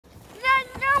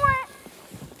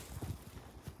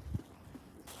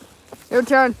Your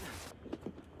turn.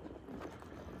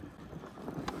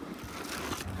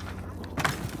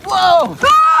 Whoa!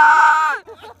 Ah!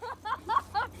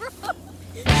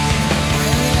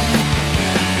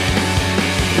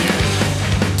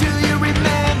 Do you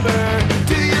remember?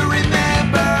 Do you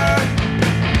remember?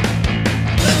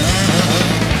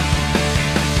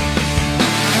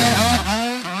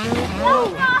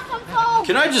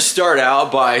 Can I just start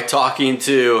out by talking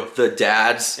to the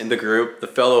dads in the group, the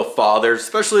fellow fathers,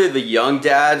 especially the young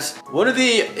dads? One of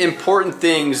the important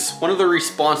things, one of the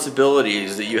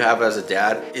responsibilities that you have as a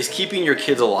dad is keeping your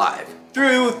kids alive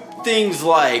through things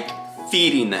like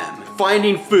feeding them,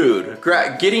 finding food,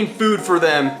 getting food for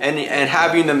them and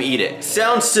having them eat it.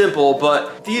 Sounds simple,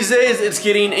 but these days it's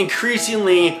getting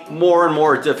increasingly more and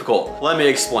more difficult. Let me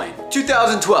explain.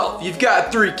 2012, you've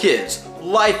got 3 kids.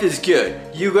 Life is good.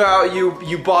 You go out,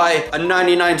 you buy a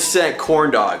 99-cent corn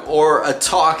dog or a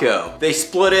taco. They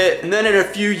split it, and then in a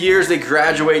few years they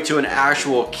graduate to an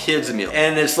actual kids meal.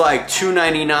 And it's like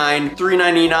 $2.99,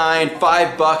 $3.99,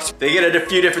 $5. They get a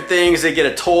few different things. They get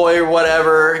a toy or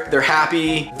whatever. They're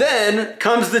happy. Then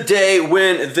comes the day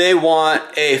when they want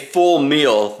a full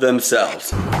meal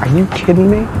themselves. Are you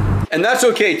kidding me? And that's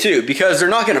okay too, because they're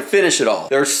not gonna finish it all.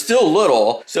 They're still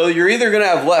little, so you're either gonna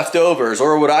have leftovers,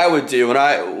 or what I would do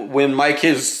when my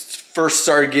kids first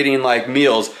started getting like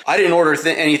meals, I didn't order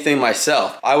anything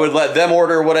myself. I would let them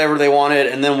order whatever they wanted,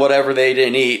 and then whatever they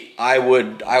didn't eat, I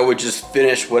would just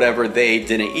finish whatever they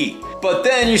didn't eat. But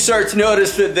then you start to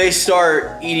notice that they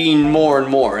start eating more and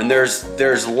more, and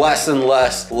there's less and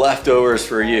less leftovers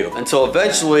for you, until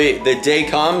eventually the day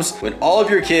comes when all of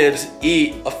your kids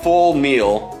eat a full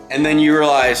meal. And then you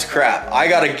realize, crap, I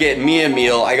gotta get me a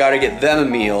meal, I gotta get them a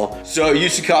meal. So it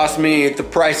used to cost me the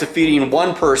price of feeding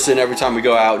one person every time we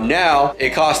go out. Now,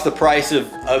 it costs the price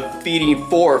of feeding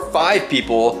 4 or 5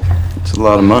 people. It's a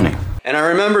lot of money. And I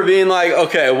remember being like,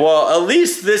 okay, well, at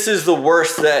least this is the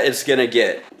worst that it's gonna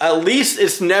get. At least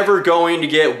it's never going to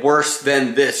get worse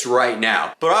than this right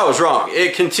now. But I was wrong.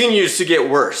 It continues to get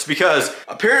worse because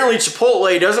apparently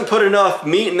Chipotle doesn't put enough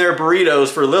meat in their burritos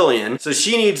for Lillian, so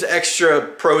she needs extra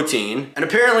protein. And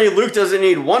apparently Luke doesn't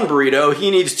need 1 burrito,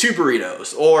 he needs 2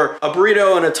 burritos, or a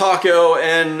burrito and a taco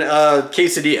and a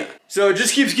quesadilla. So it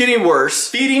just keeps getting worse.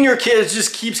 Feeding your kids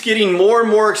just keeps getting more and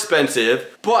more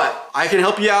expensive, but I can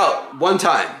help you out one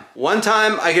time. One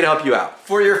time I can help you out.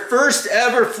 For your first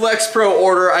ever Flex Pro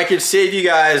order, I could save you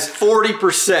guys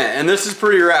 40%. And this is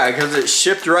pretty rad because it's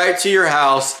shipped right to your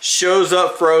house, shows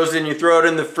up frozen, you throw it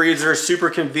in the freezer, super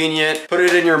convenient. Put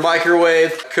it in your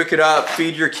microwave, cook it up,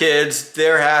 feed your kids,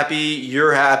 they're happy,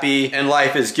 you're happy, and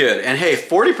life is good. And hey,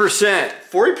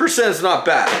 40% is not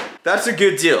bad. That's a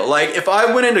good deal. Like if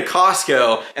I went into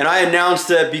Costco and I announced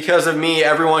that because of me,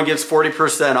 everyone gets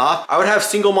 40% off, I would have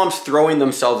single moms throwing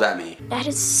themselves at me. That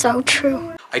is so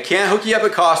true. I can't hook you up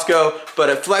at Costco, but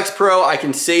at Flex Pro, I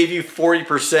can save you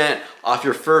 40% off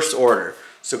your first order.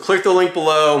 So click the link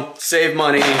below, save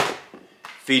money,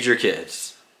 feed your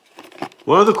kids.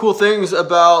 One of the cool things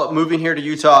about moving here to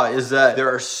Utah is that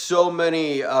there are so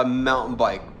many mountain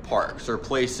bike parks or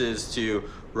places to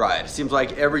ride. It seems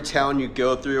like every town you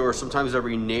go through, or sometimes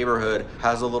every neighborhood,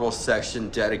 has a little section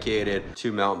dedicated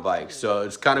to mountain bikes. So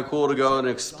it's kind of cool to go and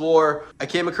explore. I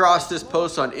came across this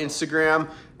post on Instagram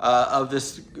of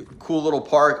this cool little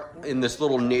park in this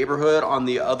little neighborhood on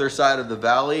the other side of the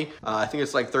valley. I think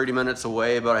it's like 30 minutes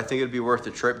away, but I think it'd be worth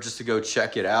the trip just to go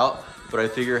check it out. But I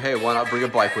figure, hey, why not bring a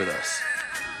bike with us?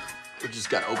 We just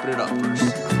gotta open it up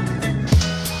first.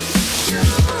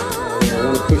 I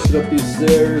wanna push it up these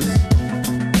stairs.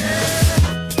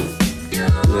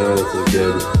 Yeah, this is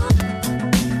good.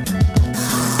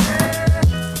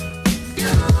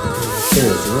 Yeah,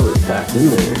 it's really packed in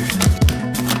there.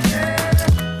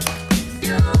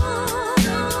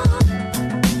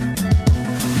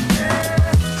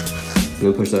 I'm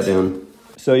gonna push that down.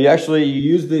 So you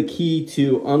use the key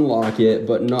to unlock it,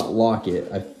 but not lock it,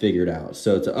 I figured out.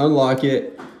 So to unlock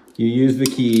it, you use the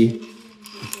key.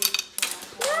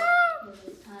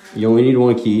 You only need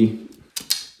 1 key.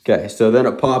 Okay, so then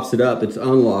it pops it up, it's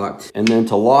unlocked. And then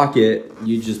to lock it,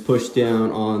 you just push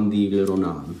down on the little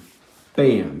knob.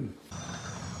 Bam.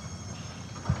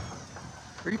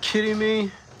 Are you kidding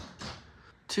me?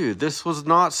 Dude, this was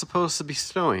not supposed to be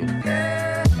snowing.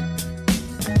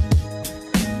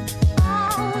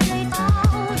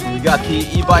 You got the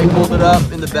e-bike folded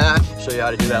up in the back. I'll show you how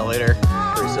to do that later.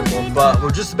 Pretty simple. But we're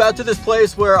just about to this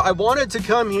place where I wanted to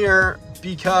come here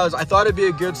because I thought it'd be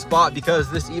a good spot because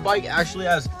this e-bike actually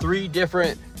has 3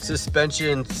 different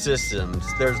suspension systems.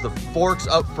 There's the forks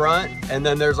up front, and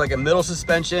then there's like a middle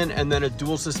suspension and then a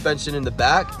dual suspension in the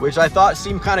back, which I thought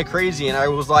seemed kind of crazy. And I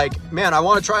was like, man, I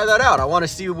want to try that out. I want to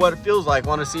see what it feels like. I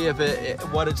want to see if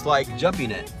what it's like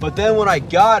jumping it. But then when I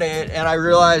got it and I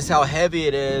realized how heavy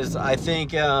it is, I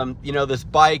think, you know, this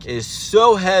bike is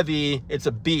so heavy, it's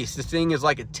a beast. This thing is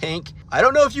like a tank. I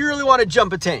don't know if you really want to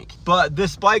jump a tank, but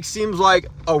this bike seems like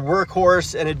a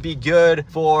workhorse, and it'd be good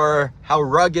for how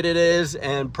rugged it is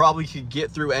and probably could get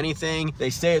through anything. They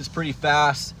say it's pretty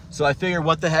fast. So I figured,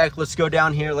 what the heck, let's go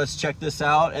down here, let's check this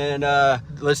out, and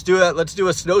let's do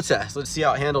a snow test. Let's see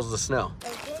how it handles the snow.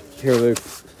 Here, Luke,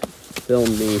 film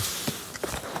me.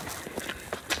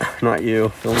 Not you,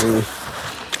 film me.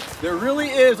 There really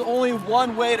is only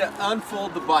one way to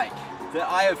unfold the bike that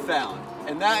I have found,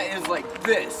 and that is like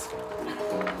this.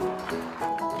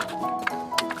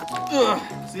 Ugh,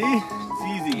 see? It's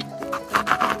easy.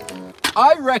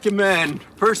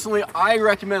 Personally, I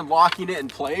recommend locking it in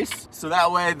place so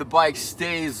that way the bike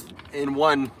stays in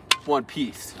one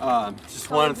piece. Just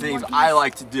one of the things I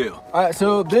like to do. All right,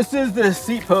 so this is the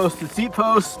seat post. The seat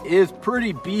post is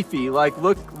pretty beefy. Like,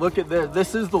 look at this.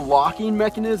 This is the locking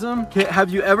mechanism. Okay, have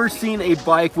you ever seen a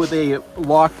bike with a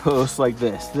lock post like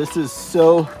this? This is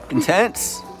so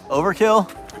intense. Overkill.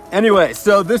 Anyway,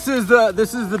 so this is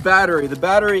the battery. The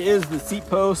battery is the seat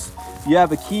post. You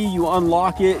have a key, you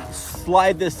unlock it,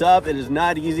 slide this up. It is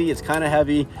not easy, it's kind of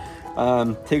heavy.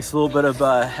 Takes a little bit of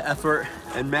effort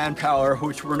and manpower,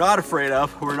 which we're not afraid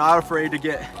of. We're not afraid to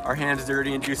get our hands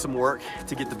dirty and do some work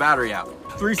to get the battery out.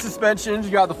 3 suspensions,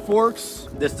 you got the forks.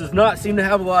 This does not seem to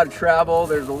have a lot of travel.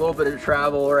 There's a little bit of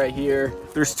travel right here.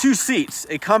 There's 2 seats.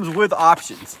 It comes with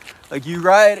options. Like you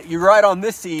ride on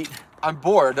this seat. I'm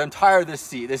bored, I'm tired of this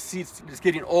seat. This seat's just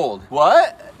getting old.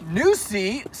 What? New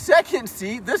seat, second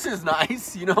seat, this is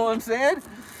nice. You know what I'm saying?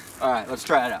 All right, let's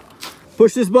try it out.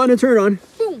 Push this button and turn on.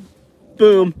 Boom.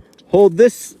 Boom. Hold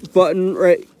this button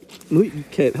right.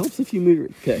 Okay, it helps if you move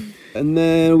it. Okay. And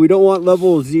then we don't want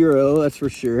level 0, that's for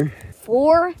sure.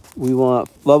 4. We want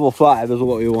level 5 is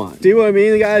what we want. See what I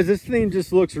mean, guys? This thing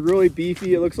just looks really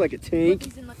beefy. It looks like a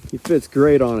tank. He fits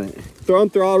great on it. Throw on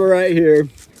throttle right here.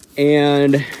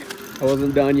 And I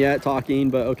wasn't done yet talking,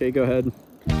 but okay, go ahead.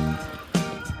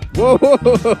 Whoa!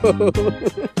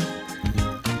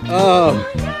 Oh.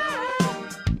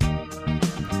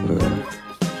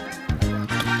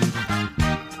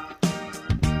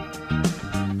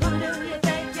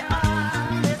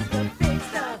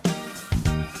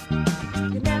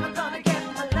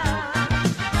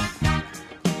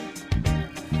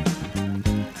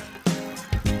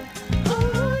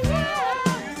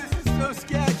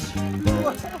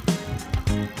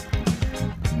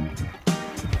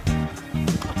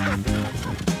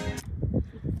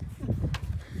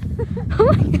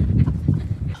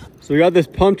 So we got this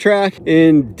pump track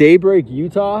in Daybreak,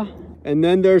 Utah. And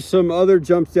then there's some other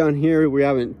jumps down here we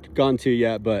haven't gone to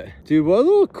yet, but dude, what a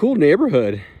little cool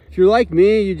neighborhood. If you're like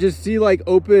me, you just see like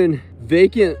open,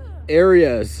 vacant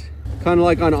areas, kind of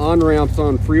like on on-ramps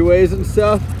on freeways and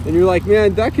stuff. And you're like,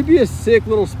 man, that could be a sick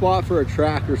little spot for a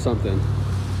track or something.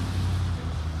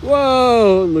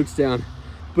 Whoa, it looks down.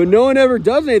 But no one ever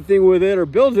does anything with it or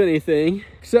builds anything,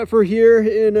 except for here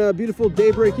in beautiful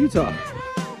Daybreak, Utah.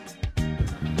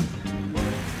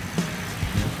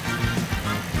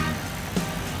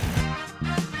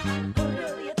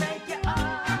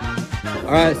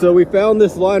 All right, so we found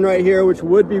this line right here, which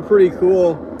would be pretty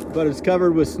cool, but it's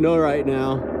covered with snow right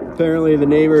now. Apparently the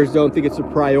neighbors don't think it's a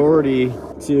priority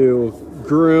to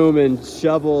groom and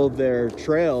shovel their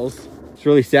trails. It's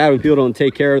really sad when people don't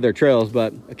take care of their trails,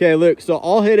 but okay, look, so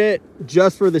I'll hit it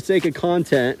just for the sake of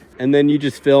content, and then you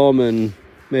just film and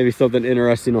maybe something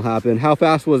interesting will happen. How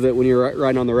fast was it when you were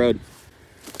riding on the road?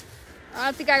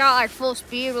 I think I got like full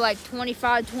speed, like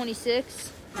 25,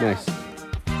 26. Nice.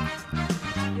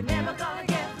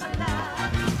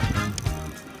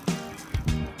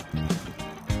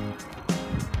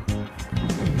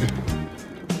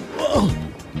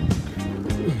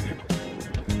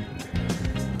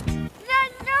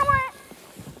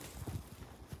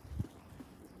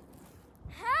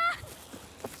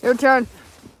 Your turn.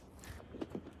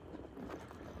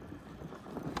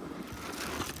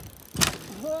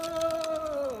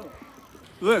 Whoa.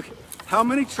 Look, how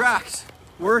many tracks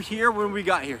were here when we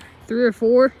got here? 3 or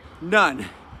 4? None.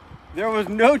 There was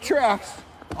no tracks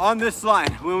on this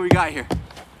line when we got here.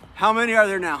 How many are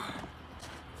there now?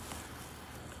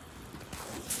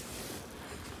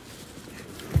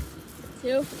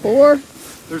 2, 4.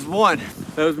 There's 1.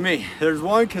 That was me. There's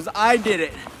 1 because I did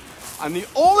it. I'm the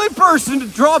only person to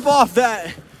drop off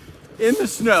that in the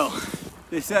snow.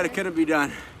 They said it couldn't be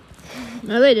done.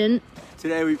 No, they didn't.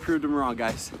 Today we proved them wrong,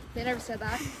 guys. They never said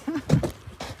that.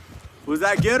 Was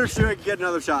that good or should I get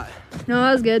another shot? No,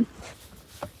 that was good.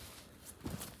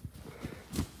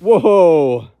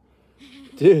 Whoa.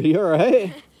 Dude, you all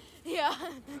right? Yeah.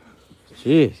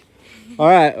 Jeez. All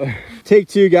right, take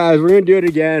 2, guys. We're gonna do it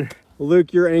again.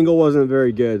 Luke, your angle wasn't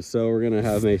very good, so we're gonna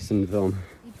have Mason film.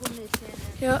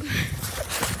 Yep.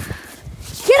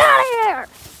 Get out of here!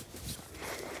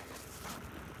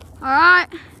 All right.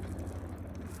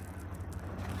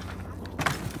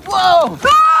 Whoa!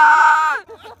 Ah!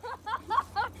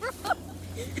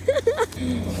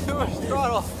 Too much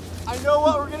throttle. I know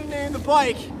what we're gonna name the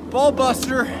bike. Ball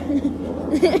Buster.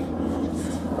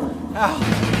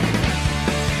 Ow.